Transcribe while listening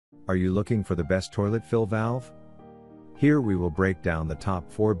Are you looking for the best toilet fill valve? Here we will break down the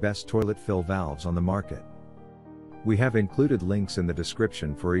top 4 best toilet fill valves on the market. We have included links in the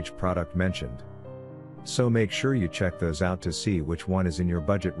description for each product mentioned. So make sure you check those out to see which one is in your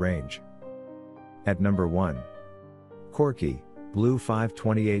budget range. At number 1. Korky, Blue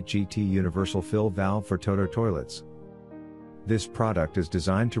 528 GT Universal Fill Valve for Toto Toilets. This product is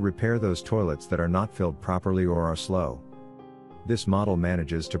designed to repair those toilets that are not filled properly or are slow. This model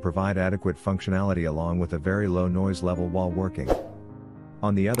manages to provide adequate functionality along with a very low noise level while working.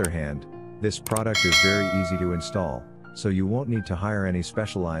 On the other hand, this product is very easy to install, so you won't need to hire any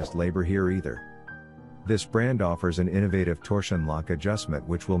specialized labor here either. This brand offers an innovative torsion lock adjustment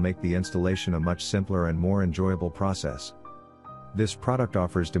which will make the installation a much simpler and more enjoyable process. This product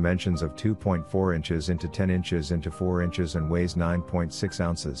offers dimensions of 2.4 inches into 10 inches into 4 inches and weighs 9.6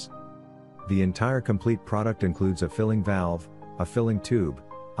 ounces. The entire complete product includes a filling valve, a filling tube,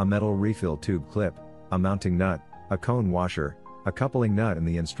 a metal refill tube clip, a mounting nut, a cone washer, a coupling nut and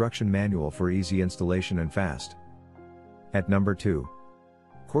the instruction manual for easy installation and fast. At number 2.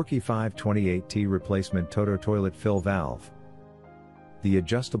 Korky 528T Replacement Toto Toilet Fill Valve. The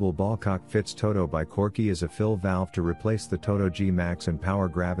adjustable ballcock fits Toto by Korky is a fill valve to replace the Toto G Max and Power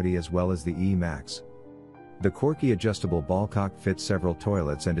Gravity as well as the E Max. The Korky adjustable ballcock fits several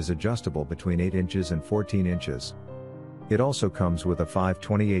toilets and is adjustable between 8 inches and 14 inches. It also comes with a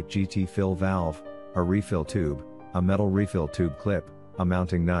 528 GT fill valve, a refill tube, a metal refill tube clip, a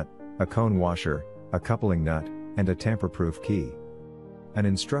mounting nut, a cone washer, a coupling nut, and a tamper-proof key. An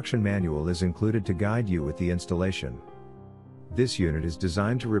instruction manual is included to guide you with the installation. This unit is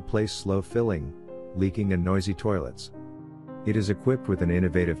designed to replace slow filling, leaking and noisy toilets. It is equipped with an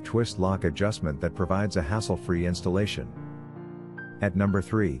innovative twist lock adjustment that provides a hassle-free installation. At number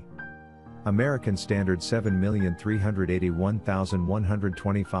 3. American Standard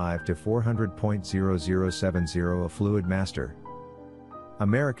 7381125 to 400.0070 A Fluid Master.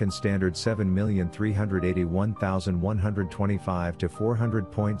 American Standard 7381125 to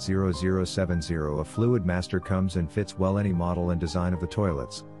 400.0070 A Fluid Master comes and fits well any model and design of the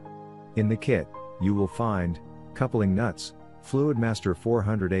toilets. In the kit, you will find coupling nuts, Fluid Master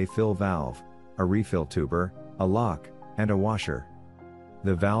 400A fill valve, a refill tuber, a lock, and a washer.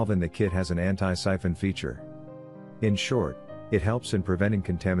 The valve in the kit has an anti-siphon feature. In short, it helps in preventing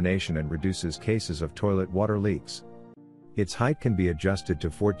contamination and reduces cases of toilet water leaks. Its height can be adjusted to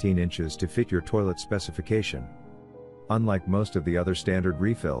 14 inches to fit your toilet specification. Unlike most of the other standard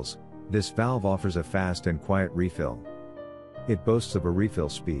refills, this valve offers a fast and quiet refill. It boasts of a refill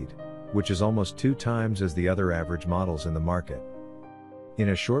speed, which is almost 2 times as the other average models in the market. In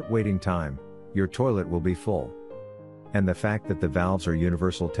a short waiting time, your toilet will be full. And the fact that the valves are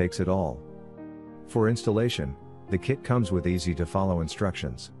universal takes it all. For installation, the kit comes with easy to follow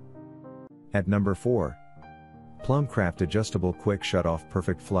instructions. At number 4. Plumcraft Adjustable Quick Shut-Off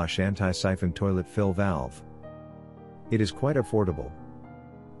Perfect Flush Anti-Siphon Toilet Fill Valve. It is quite affordable.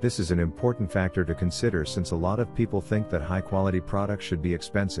 This is an important factor to consider since a lot of people think that high-quality products should be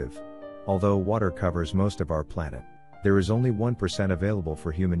expensive. Although water covers most of our planet, there is only 1% available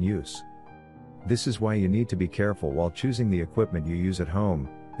for human use. This is why you need to be careful while choosing the equipment you use at home,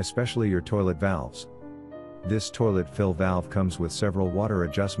 especially your toilet valves. This toilet fill valve comes with several water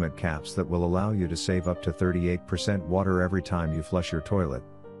adjustment caps that will allow you to save up to 38% water every time you flush your toilet.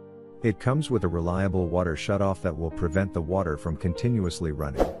 It comes with a reliable water shutoff that will prevent the water from continuously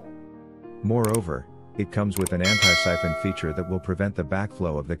running. Moreover, it comes with an anti-siphon feature that will prevent the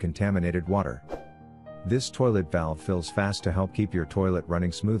backflow of the contaminated water. This toilet valve fills fast to help keep your toilet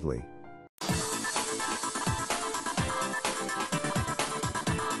running smoothly.